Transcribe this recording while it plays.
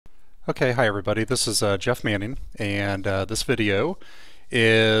Okay, hi everybody. This is Jeff Manning, and this video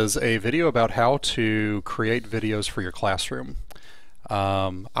is a video about how to create videos for your classroom.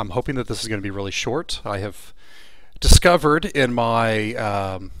 I'm hoping that this is going to be really short. I have discovered in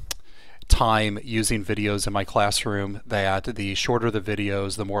my time using videos in my classroom that the shorter the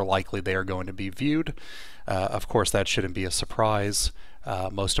videos, the more likely they are going to be viewed. Of course, that shouldn't be a surprise.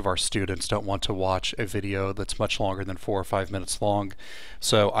 Most of our students don't want to watch a video that's much longer than 4 or 5 minutes long,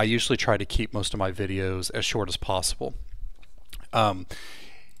 so I usually try to keep most of my videos as short as possible.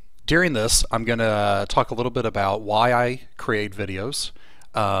 During this, I'm going to talk a little bit about why I create videos,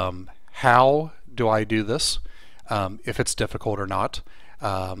 how do I do this, if it's difficult or not,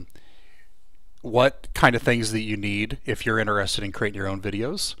 what kind of things that you need if you're interested in creating your own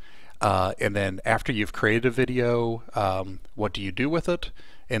videos. And then after you've created a video, what do you do with it?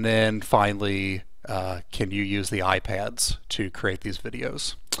 And then finally, can you use the iPads to create these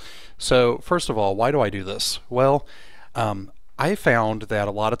videos? So first of all, why do I do this? Well, I found that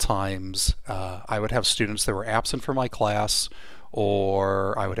a lot of times I would have students that were absent from my class,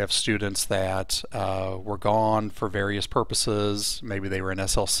 or I would have students that were gone for various purposes. Maybe they were in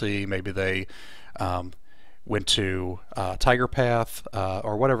SLC, maybe they went to Tiger Path,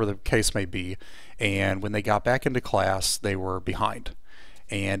 or whatever the case may be, and when they got back into class they were behind,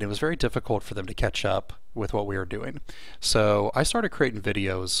 and it was very difficult for them to catch up with what we were doing. So I started creating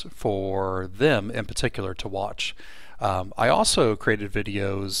videos for them in particular to watch. I also created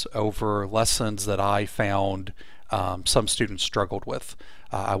videos over lessons that I found some students struggled with.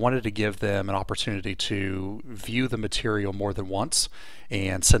 I wanted to give them an opportunity to view the material more than once,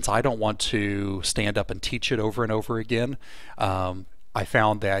 and since I don't want to stand up and teach it over and over again, I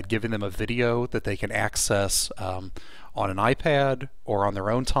found that giving them a video that they can access on an iPad or on their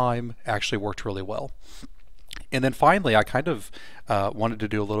own time actually worked really well. And then finally, I kind of wanted to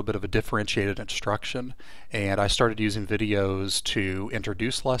do a little bit of a differentiated instruction, and I started using videos to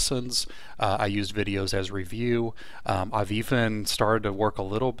introduce lessons. I used videos as review. I've even started to work a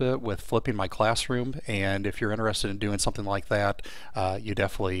little bit with flipping my classroom, and if you're interested in doing something like that, you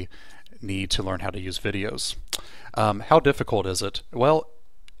definitely need to learn how to use videos. How difficult is it? Well,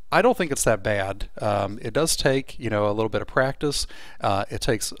 I don't think it's that bad. It does take, a little bit of practice. It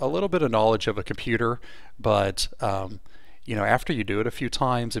takes a little bit of knowledge of a computer, but after you do it a few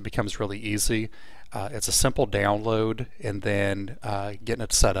times, it becomes really easy. It's a simple download, and then getting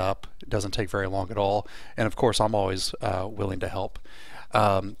it set up, it doesn't take very long at all. And of course, I'm always willing to help.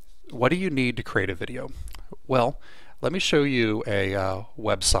 What do you need to create a video? Well, let me show you a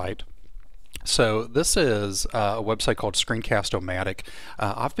website. So this is a website called Screencast-O-Matic.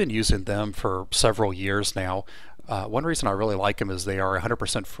 I've been using them for several years now. One reason I really like them is they are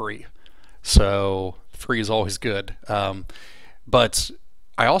 100% free. So free is always good. But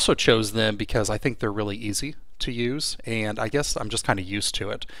I also chose them because I think they're really easy to use, and I guess I'm just kind of used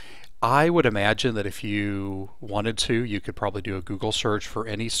to it. I would imagine that if you wanted to, you could probably do a Google search for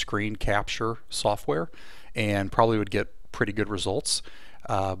any screen capture software and probably would get pretty good results.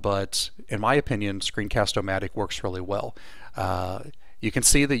 But in my opinion, Screencast-O-Matic works really well. You can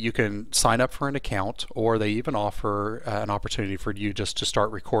see that you can sign up for an account, or they even offer an opportunity for you just to start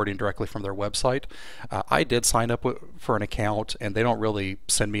recording directly from their website. I did sign up for an account, and they don't really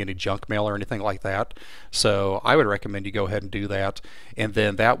send me any junk mail or anything like that. So I would recommend you go ahead and do that, and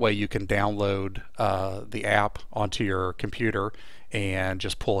then that way you can download the app onto your computer and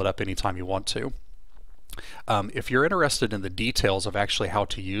just pull it up anytime you want to. If you're interested in the details of actually how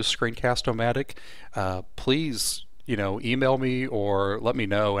to use Screencast-O-Matic, please email me or let me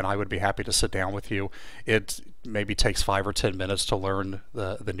know, and I would be happy to sit down with you. It maybe takes 5 or 10 minutes to learn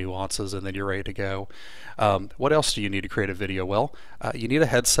the nuances, and then you're ready to go. What else do you need to create a video? Well, you need a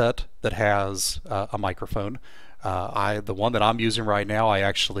headset that has a microphone. The one that I'm using right now, I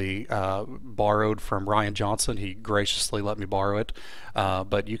actually borrowed from Ryan Johnson. He graciously let me borrow it.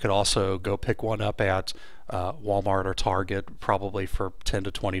 But you could also go pick one up at Walmart or Target, probably for $10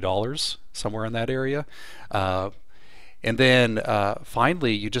 to $20, somewhere in that area. And then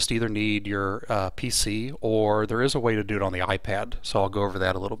finally, you just either need your PC, or there is a way to do it on the iPad. So I'll go over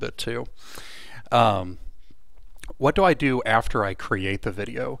that a little bit too. What do I do after I create the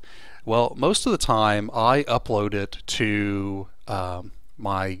video? Well, most of the time I upload it to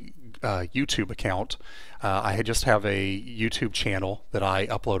my YouTube account. I just have a YouTube channel that I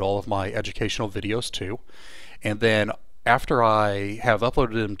upload all of my educational videos to, and then after I have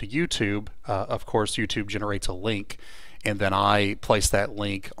uploaded them to YouTube, of course YouTube generates a link, and then I place that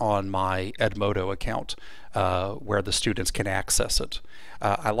link on my Edmodo account where the students can access it.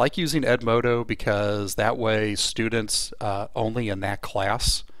 I like using Edmodo because that way students only in that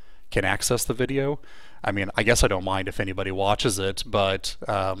class can access the video. I mean, I guess I don't mind if anybody watches it, but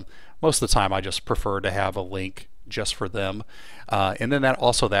most of the time I just prefer to have a link just for them. And then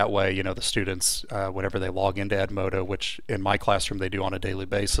that way, you know, the students, whenever they log into Edmodo, which in my classroom they do on a daily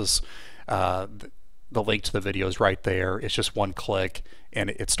basis, the link to the video is right there. It's just one click and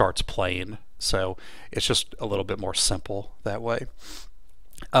it starts playing. So it's just a little bit more simple that way.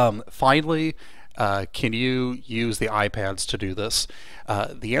 Finally, can you use the iPads to do this?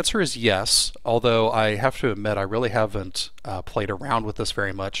 The answer is yes, although I have to admit I really haven't played around with this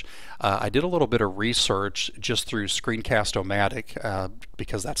very much. I did a little bit of research just through Screencast-O-Matic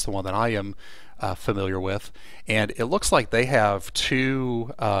because that's the one that I am familiar with, and it looks like they have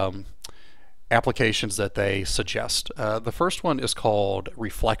two applications that they suggest. The first one is called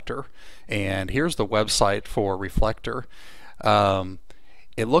Reflector, and here's the website for Reflector.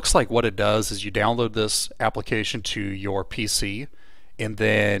 It looks like what it does is you download this application to your PC, and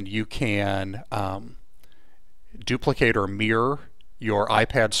then you can duplicate or mirror your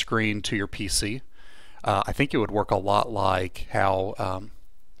iPad screen to your PC. I think it would work a lot like how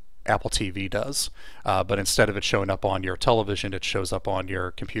Apple TV does, but instead of it showing up on your television, it shows up on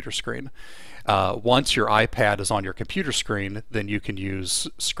your computer screen. Once your iPad is on your computer screen, then you can use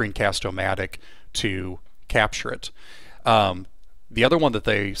Screencast-O-Matic to capture it. The other one that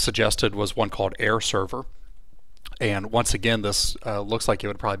they suggested was one called AirServer, and once again this looks like it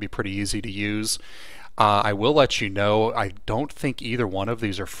would probably be pretty easy to use. I will let you know I don't think either one of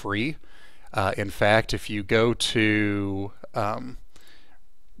these are free. In fact, if you go to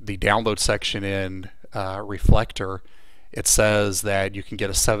the download section in Reflector, it says that you can get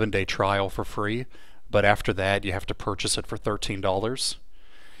a 7-day trial for free, but after that you have to purchase it for $13.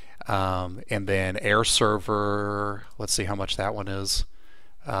 And then AirServer, let's see how much that one is.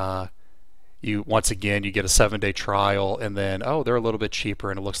 Once again you get a 7-day trial, and then they're a little bit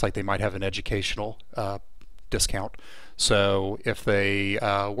cheaper, and it looks like they might have an educational discount. So if they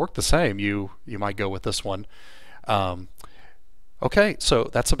work the same, you might go with this one. Okay, so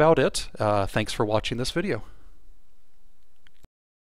that's about it. Thanks for watching this video.